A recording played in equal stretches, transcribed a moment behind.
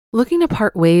Looking to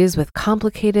part ways with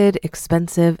complicated,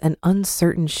 expensive, and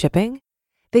uncertain shipping?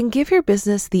 Then give your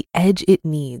business the edge it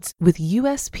needs with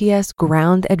USPS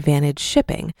Ground Advantage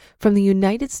shipping from the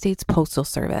United States Postal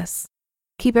Service.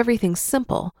 Keep everything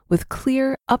simple with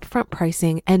clear, upfront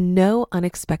pricing and no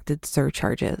unexpected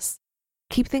surcharges.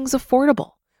 Keep things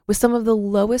affordable with some of the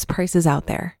lowest prices out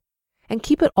there. And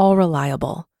keep it all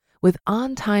reliable with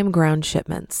on-time ground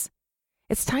shipments.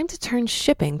 It's time to turn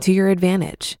shipping to your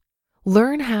advantage.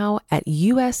 Learn how at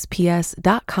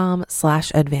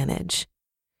USPS.com/advantage.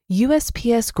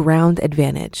 USPS Ground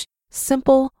Advantage.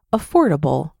 Simple,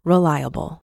 affordable,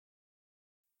 reliable.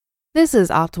 This is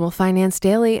Optimal Finance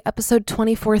Daily, episode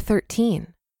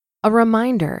 2413. A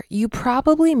reminder, you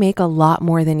probably make a lot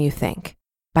more than you think,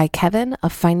 by Kevin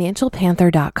of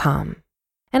FinancialPanther.com.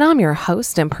 And I'm your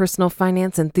host and personal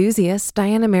finance enthusiast,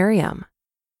 Diana Merriam.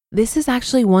 This is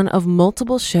actually one of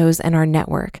multiple shows in our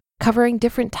network covering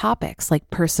different topics like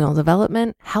personal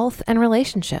development, health, and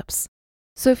relationships.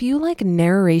 So if you like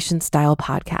narration-style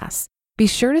podcasts, be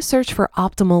sure to search for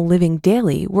Optimal Living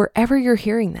Daily wherever you're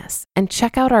hearing this and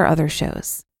check out our other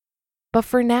shows. But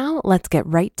for now, let's get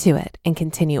right to it and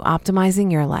continue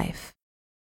optimizing your life.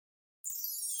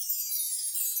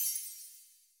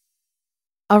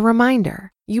 A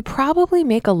reminder, you probably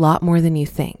make a lot more than you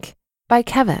think, by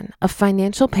Kevin of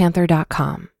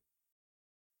FinancialPanther.com.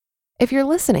 If you're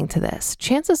listening to this,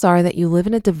 chances are that you live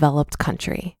in a developed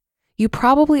country. You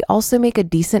probably also make a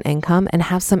decent income and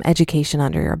have some education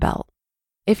under your belt.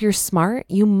 If you're smart,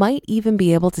 you might even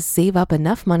be able to save up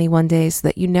enough money one day so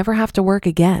that you never have to work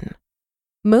again.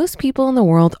 Most people in the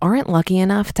world aren't lucky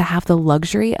enough to have the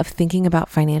luxury of thinking about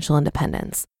financial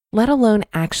independence, let alone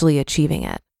actually achieving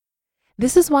it.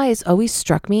 This is why it's always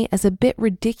struck me as a bit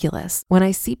ridiculous when I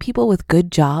see people with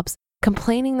good jobs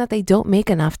complaining that they don't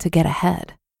make enough to get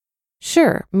ahead.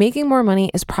 Sure, making more money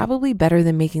is probably better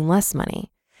than making less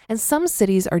money, and some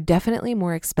cities are definitely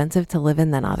more expensive to live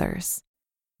in than others.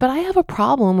 But I have a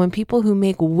problem when people who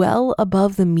make well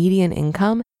above the median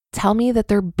income tell me that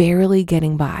they're barely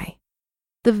getting by.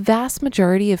 The vast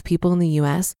majority of people in the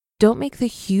US don't make the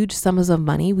huge sums of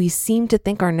money we seem to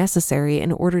think are necessary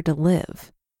in order to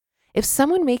live. If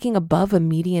someone making above a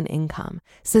median income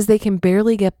says they can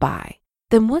barely get by,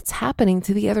 then what's happening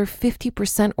to the other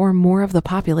 50% or more of the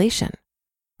population?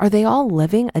 Are they all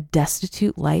living a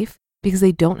destitute life because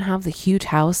they don't have the huge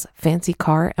house, fancy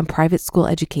car, and private school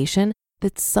education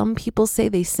that some people say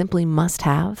they simply must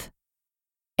have?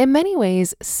 In many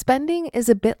ways, spending is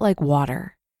a bit like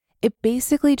water. It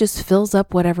basically just fills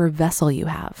up whatever vessel you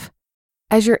have.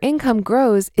 As your income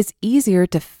grows, it's easier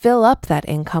to fill up that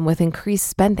income with increased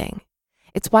spending.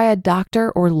 It's why a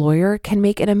doctor or lawyer can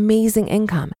make an amazing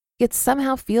income, yet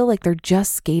somehow feel like they're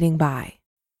just skating by.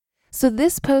 So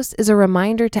this post is a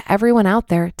reminder to everyone out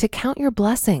there to count your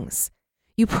blessings.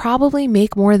 You probably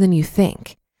make more than you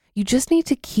think. You just need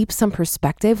to keep some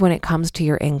perspective when it comes to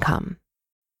your income.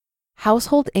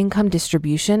 Household income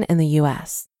distribution in the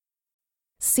US.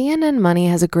 CNN Money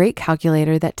has a great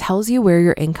calculator that tells you where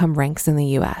your income ranks in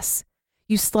the US.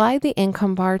 You slide the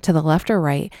income bar to the left or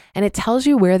right, and it tells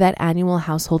you where that annual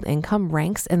household income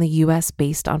ranks in the US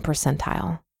based on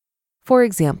percentile. For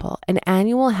example, an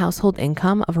annual household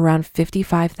income of around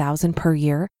 $55,000 per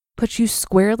year puts you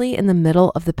squarely in the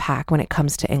middle of the pack when it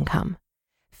comes to income.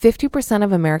 50%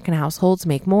 of American households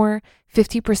make more,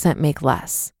 50% make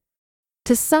less.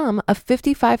 To some, a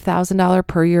 $55,000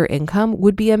 per year income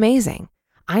would be amazing.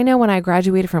 I know when I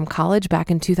graduated from college back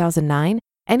in 2009,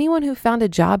 anyone who found a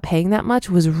job paying that much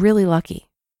was really lucky.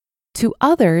 To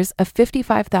others, a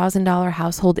 $55,000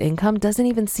 household income doesn't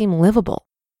even seem livable.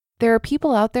 There are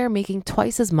people out there making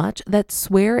twice as much that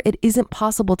swear it isn't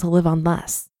possible to live on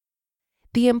less.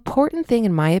 The important thing,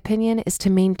 in my opinion, is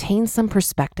to maintain some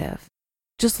perspective.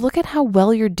 Just look at how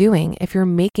well you're doing if you're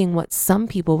making what some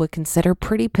people would consider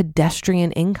pretty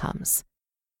pedestrian incomes.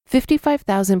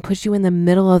 $55,000 puts you in the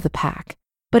middle of the pack,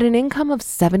 but an income of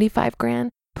 $75,000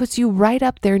 puts you right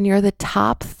up there near the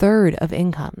top third of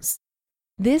incomes.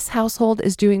 This household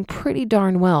is doing pretty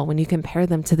darn well when you compare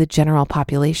them to the general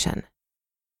population.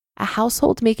 A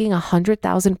household making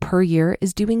 $100,000 per year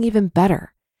is doing even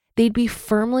better. They'd be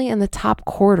firmly in the top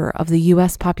quarter of the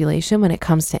US population when it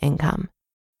comes to income.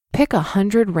 Pick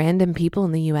 100 random people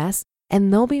in the US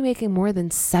and they'll be making more than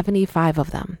 75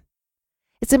 of them.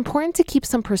 It's important to keep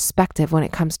some perspective when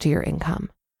it comes to your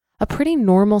income. A pretty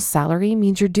normal salary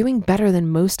means you're doing better than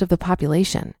most of the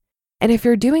population. And if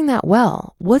you're doing that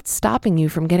well, what's stopping you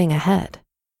from getting ahead?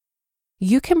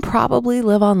 You can probably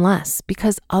live on less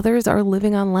because others are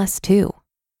living on less too.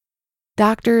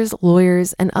 Doctors,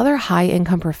 lawyers, and other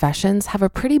high-income professions have a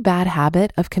pretty bad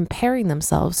habit of comparing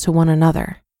themselves to one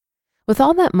another. With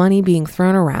all that money being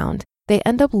thrown around, they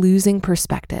end up losing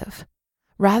perspective.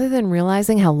 Rather than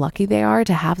realizing how lucky they are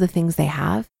to have the things they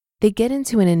have, they get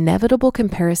into an inevitable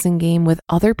comparison game with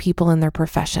other people in their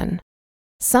profession.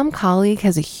 Some colleague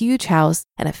has a huge house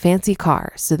and a fancy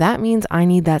car, so that means I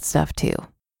need that stuff too.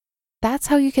 That's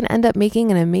how you can end up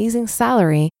making an amazing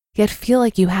salary, yet feel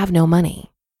like you have no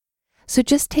money. So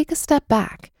just take a step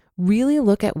back, really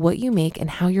look at what you make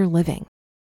and how you're living.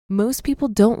 Most people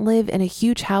don't live in a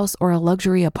huge house or a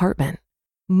luxury apartment.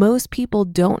 Most people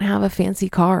don't have a fancy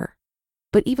car.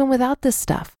 But even without this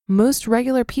stuff, most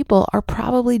regular people are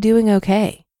probably doing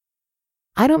okay.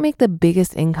 I don't make the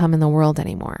biggest income in the world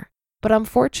anymore, but I'm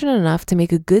fortunate enough to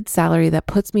make a good salary that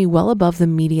puts me well above the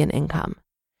median income.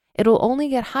 It'll only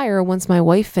get higher once my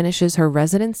wife finishes her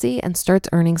residency and starts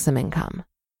earning some income.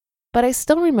 But I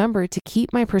still remember to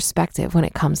keep my perspective when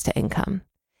it comes to income.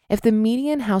 If the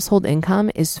median household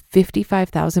income is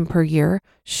 $55,000 per year,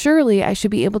 surely I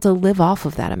should be able to live off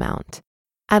of that amount.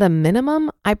 At a minimum,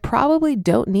 I probably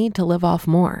don't need to live off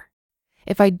more.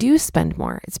 If I do spend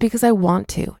more, it's because I want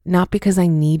to, not because I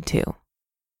need to.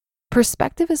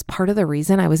 Perspective is part of the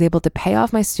reason I was able to pay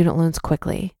off my student loans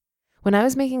quickly. When I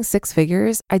was making six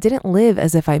figures, I didn't live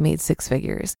as if I made six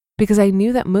figures because I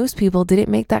knew that most people didn't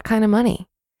make that kind of money.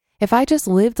 If I just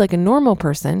lived like a normal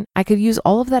person, I could use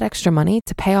all of that extra money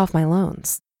to pay off my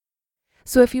loans.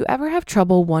 So if you ever have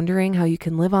trouble wondering how you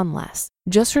can live on less,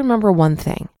 just remember one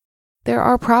thing. There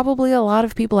are probably a lot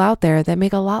of people out there that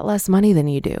make a lot less money than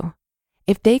you do.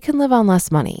 If they can live on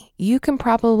less money, you can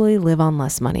probably live on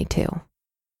less money too.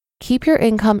 Keep your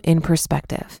income in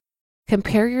perspective.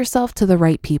 Compare yourself to the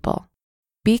right people.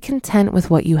 Be content with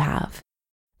what you have.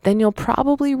 Then you'll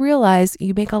probably realize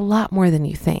you make a lot more than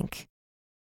you think.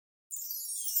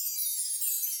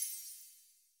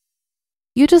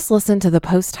 You just listened to the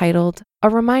post titled, "A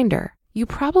Reminder, You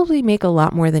Probably Make a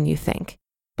Lot More Than You Think,"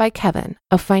 by Kevin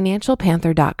of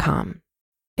FinancialPanther.com.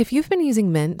 If you've been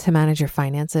using Mint to manage your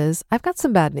finances, I've got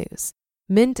some bad news.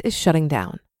 Mint is shutting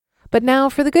down. But now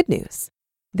for the good news.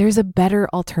 There's a better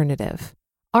alternative.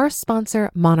 Our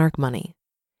sponsor, Monarch Money.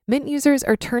 Mint users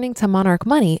are turning to Monarch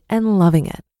Money and loving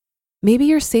it. Maybe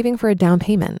you're saving for a down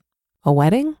payment, a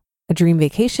wedding, a dream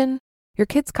vacation, your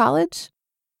kid's college.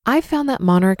 I found that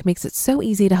Monarch makes it so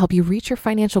easy to help you reach your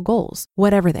financial goals,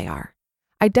 whatever they are.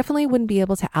 I definitely wouldn't be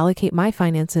able to allocate my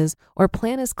finances or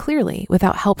plan as clearly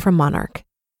without help from Monarch.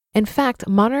 In fact,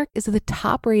 Monarch is the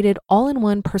top-rated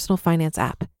all-in-one personal finance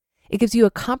app. It gives you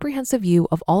a comprehensive view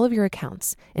of all of your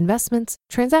accounts, investments,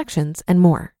 transactions, and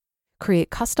more. Create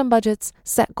custom budgets,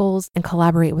 set goals, and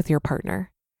collaborate with your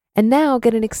partner. And now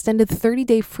get an extended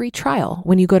 30-day free trial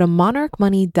when you go to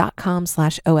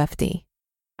monarchmoney.com/OFD.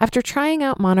 After trying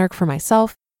out Monarch for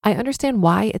myself, I understand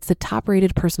why it's the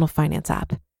top-rated personal finance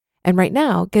app. And right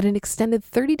now, get an extended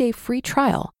 30-day free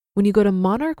trial when you go to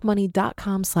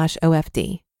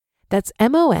monarchmoney.com/OFD. That's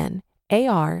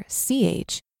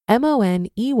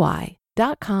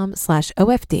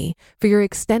monarchmoney.com/OFD for your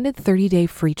extended 30-day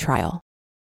free trial.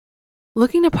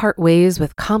 Looking to part ways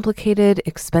with complicated,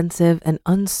 expensive, and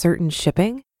uncertain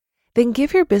shipping? Then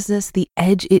give your business the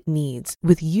edge it needs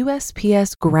with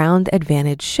USPS Ground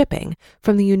Advantage shipping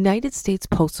from the United States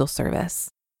Postal Service.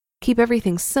 Keep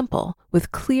everything simple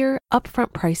with clear,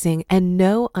 upfront pricing and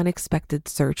no unexpected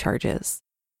surcharges.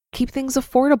 Keep things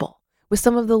affordable with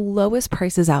some of the lowest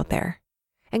prices out there.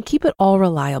 And keep it all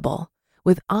reliable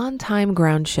with on-time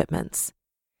ground shipments.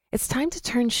 It's time to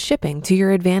turn shipping to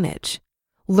your advantage.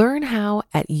 Learn how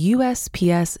at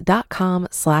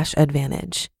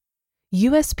USPS.com/advantage.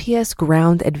 USPS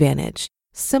Ground Advantage.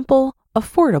 Simple,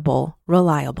 affordable,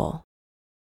 reliable.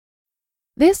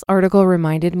 This article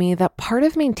reminded me that part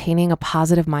of maintaining a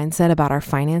positive mindset about our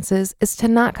finances is to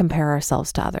not compare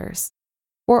ourselves to others.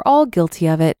 We're all guilty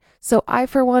of it, so I,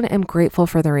 for one, am grateful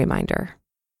for the reminder.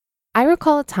 I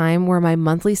recall a time where my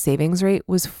monthly savings rate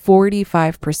was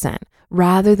 45%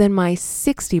 rather than my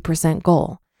 60%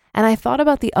 goal. And I thought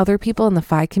about the other people in the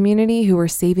FI community who were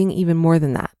saving even more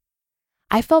than that.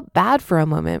 I felt bad for a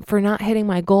moment for not hitting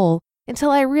my goal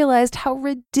until I realized how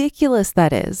ridiculous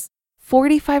that is.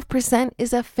 45%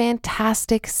 is a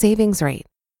fantastic savings rate.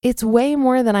 It's way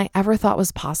more than I ever thought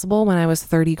was possible when I was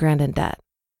 30 grand in debt.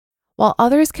 While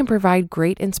others can provide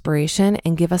great inspiration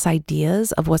and give us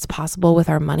ideas of what's possible with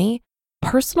our money,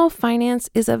 personal finance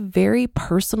is a very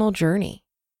personal journey.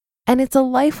 And it's a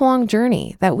lifelong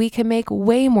journey that we can make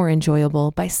way more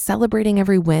enjoyable by celebrating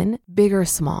every win, big or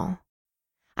small.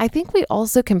 I think we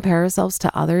also compare ourselves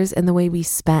to others in the way we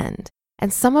spend.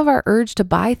 And some of our urge to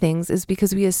buy things is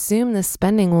because we assume this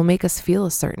spending will make us feel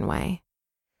a certain way.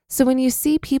 So when you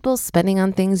see people spending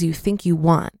on things you think you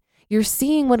want, You're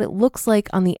seeing what it looks like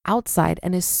on the outside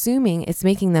and assuming it's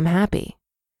making them happy.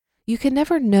 You can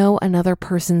never know another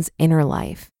person's inner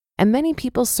life, and many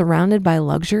people surrounded by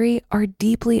luxury are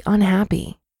deeply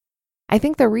unhappy. I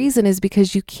think the reason is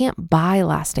because you can't buy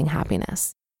lasting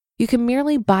happiness. You can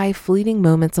merely buy fleeting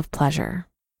moments of pleasure.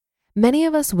 Many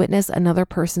of us witness another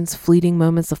person's fleeting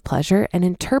moments of pleasure and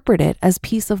interpret it as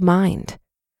peace of mind.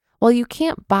 While you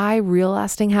can't buy real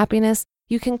lasting happiness,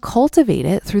 you can cultivate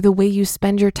it through the way you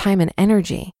spend your time and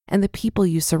energy and the people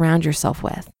you surround yourself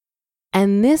with.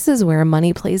 And this is where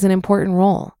money plays an important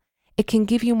role. It can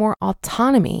give you more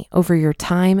autonomy over your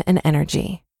time and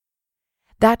energy.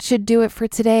 That should do it for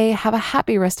today. Have a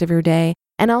happy rest of your day,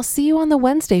 and I'll see you on the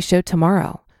Wednesday show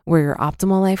tomorrow, where your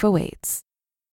optimal life awaits.